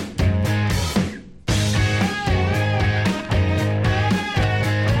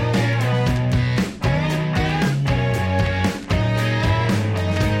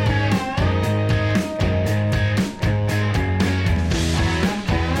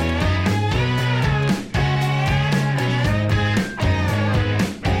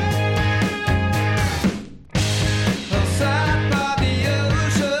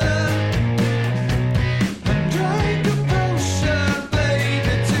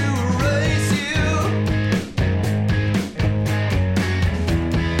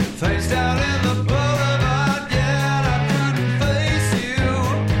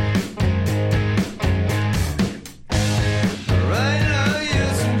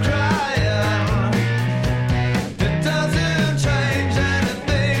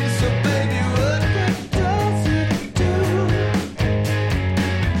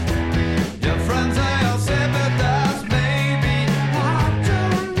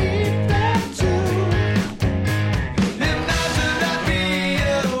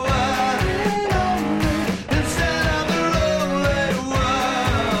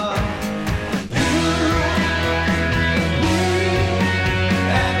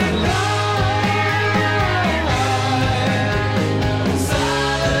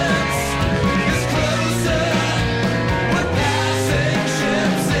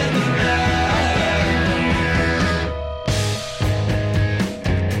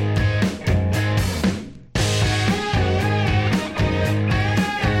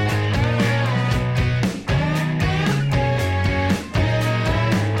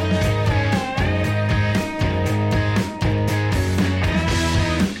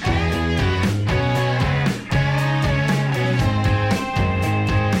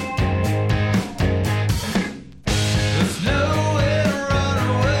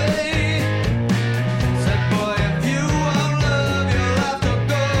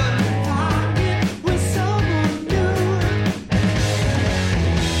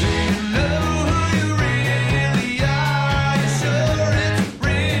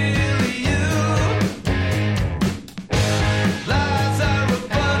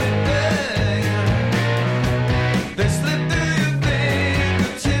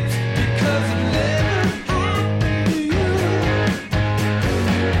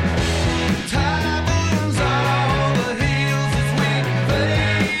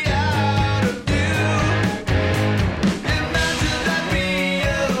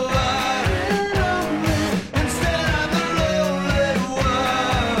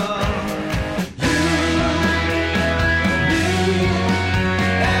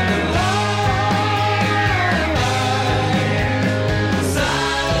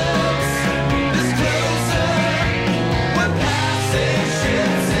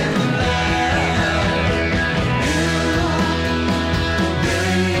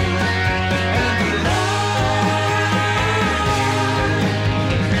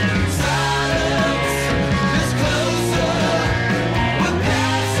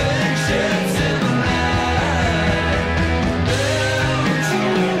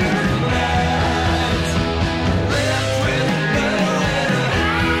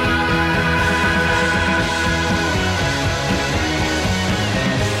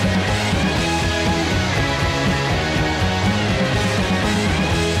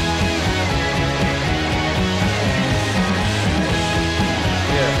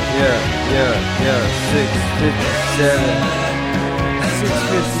 Yeah, 657.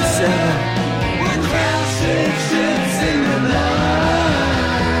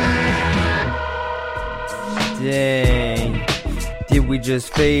 657. Dang. Did we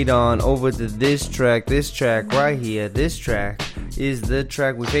just fade on over to this track? This track right here. This track is the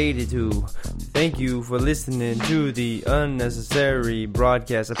track we faded to. Thank you for listening to the unnecessary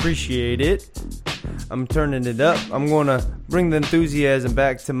broadcast. Appreciate it. I'm turning it up. I'm gonna bring the enthusiasm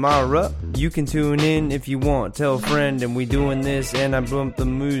back tomorrow. You can tune in if you want. Tell a friend and we doing this. And I bump the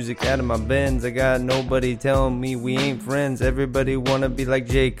music out of my Benz. I got nobody telling me we ain't friends. Everybody wanna be like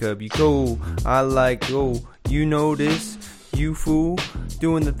Jacob. You cool, I like, oh, you know this. You fool,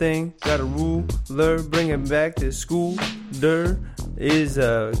 doing the thing. Got a ruler, bring it back to school. is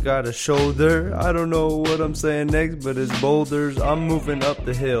got a shoulder. I don't know what I'm saying next, but it's boulders. I'm moving up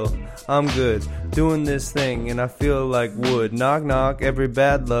the hill. I'm good doing this thing, and I feel like wood. Knock, knock, every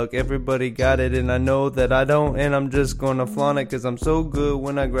bad luck. Everybody got it, and I know that I don't, and I'm just gonna flaunt it, cause I'm so good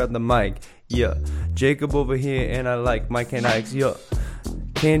when I grab the mic. Yeah, Jacob over here, and I like Mike and Ike's. Yeah.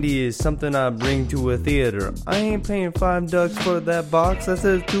 Candy is something I bring to a theater. I ain't paying $5 for that box, that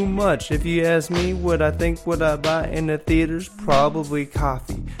says too much. If you ask me what I think what I buy in the theaters, probably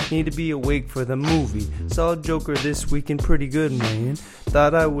coffee. Need to be awake for the movie. Saw Joker this weekend, pretty good, man.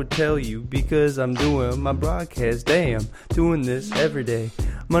 Thought I would tell you because I'm doing my broadcast. Damn, doing this every day.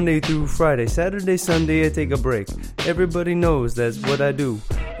 Monday through Friday, Saturday, Sunday I take a break. Everybody knows that's what I do.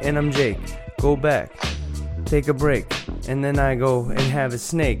 And I'm Jake. Go back. Take a break, and then I go and have a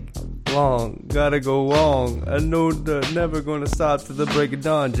snake. Long, gotta go long. I know that never gonna stop till the break of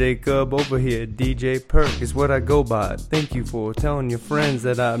dawn. Jacob over here, DJ Perk is what I go by. Thank you for telling your friends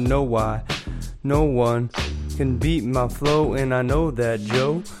that I know why. No one can beat my flow, and I know that,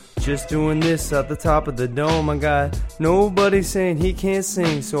 Joe. Just doing this at the top of the dome. I got nobody saying he can't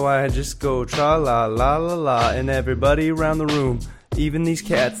sing, so I just go tra la la la la, and everybody around the room, even these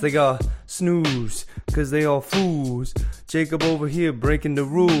cats, they got snooze, cause they all fools. Jacob over here breaking the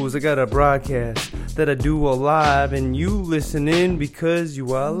rules. I got a broadcast that I do all live, and you listen in because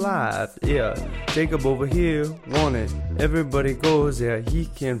you are live. Yeah, Jacob over here want it. Everybody goes there, he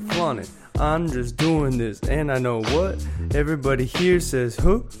can flaunt it. I'm just doing this, and I know what everybody here says,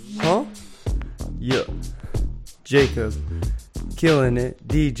 huh? Yeah, Jacob killing it.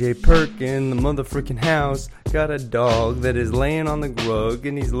 DJ Perk in the motherfucking house. Got a dog that is laying on the rug,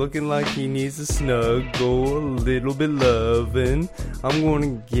 and he's looking like he needs a snug. Go a little bit loving. I'm going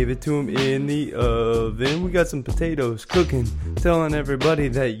to give it to him in the oven. We got some potatoes cooking, telling everybody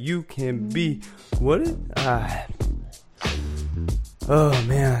that you can be what it. Oh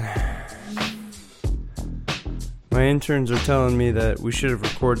man, my interns are telling me that we should have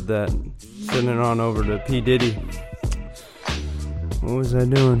recorded that. Sending it on over to P. Diddy. What was I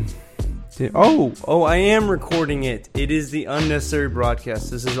doing? Oh, I am recording it. It is the unnecessary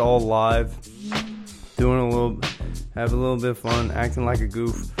broadcast. This is all live. Have a little bit of fun, acting like a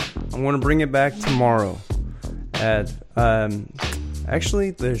goof. I'm going to bring it back tomorrow at,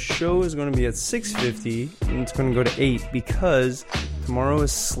 actually the show is going to be at 6:50 and it's going to go to 8 because tomorrow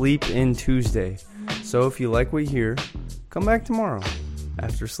is Sleep In Tuesday. So if you like what you hear, come back tomorrow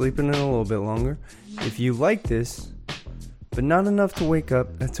after sleeping in a little bit longer. If you like this, but not enough to wake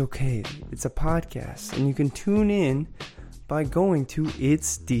up, that's okay. It's a podcast, and you can tune in by going to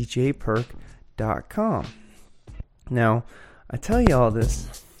itsdjperk.com. Now, I tell you all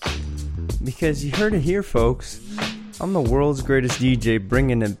this because you heard it here, folks. I'm the world's greatest DJ,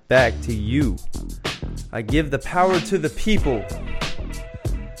 bringing it back to you. I give the power to the people.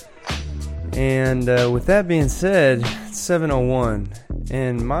 And with that being said, it's 7:01,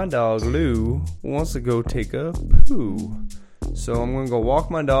 and my dog Lou wants to go take a poo. So I'm going to go walk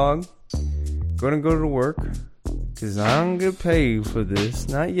my dog, going to go to work, because I don't get paid for this,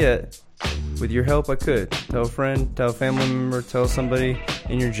 not yet. With your help, I could. Tell a friend, tell a family member, tell somebody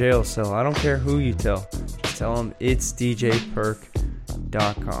in your jail cell. I don't care who you tell. Just tell them it's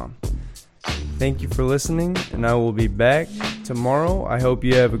djperk.com. Thank you for listening, and I will be back tomorrow. I hope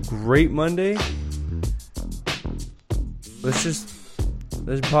you have a great Monday. Let's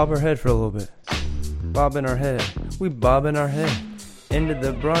bob our head for a little bit. Bobbing our head. We bobbing our head. End of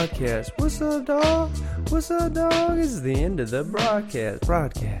the broadcast. What's up, dog? What's up, dog? This is the end of the broadcast.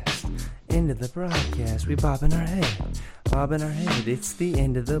 End of the broadcast. We bobbing our head. Bobbing our head. It's the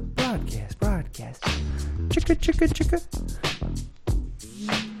end of the broadcast. Chicka, chicka, chicka.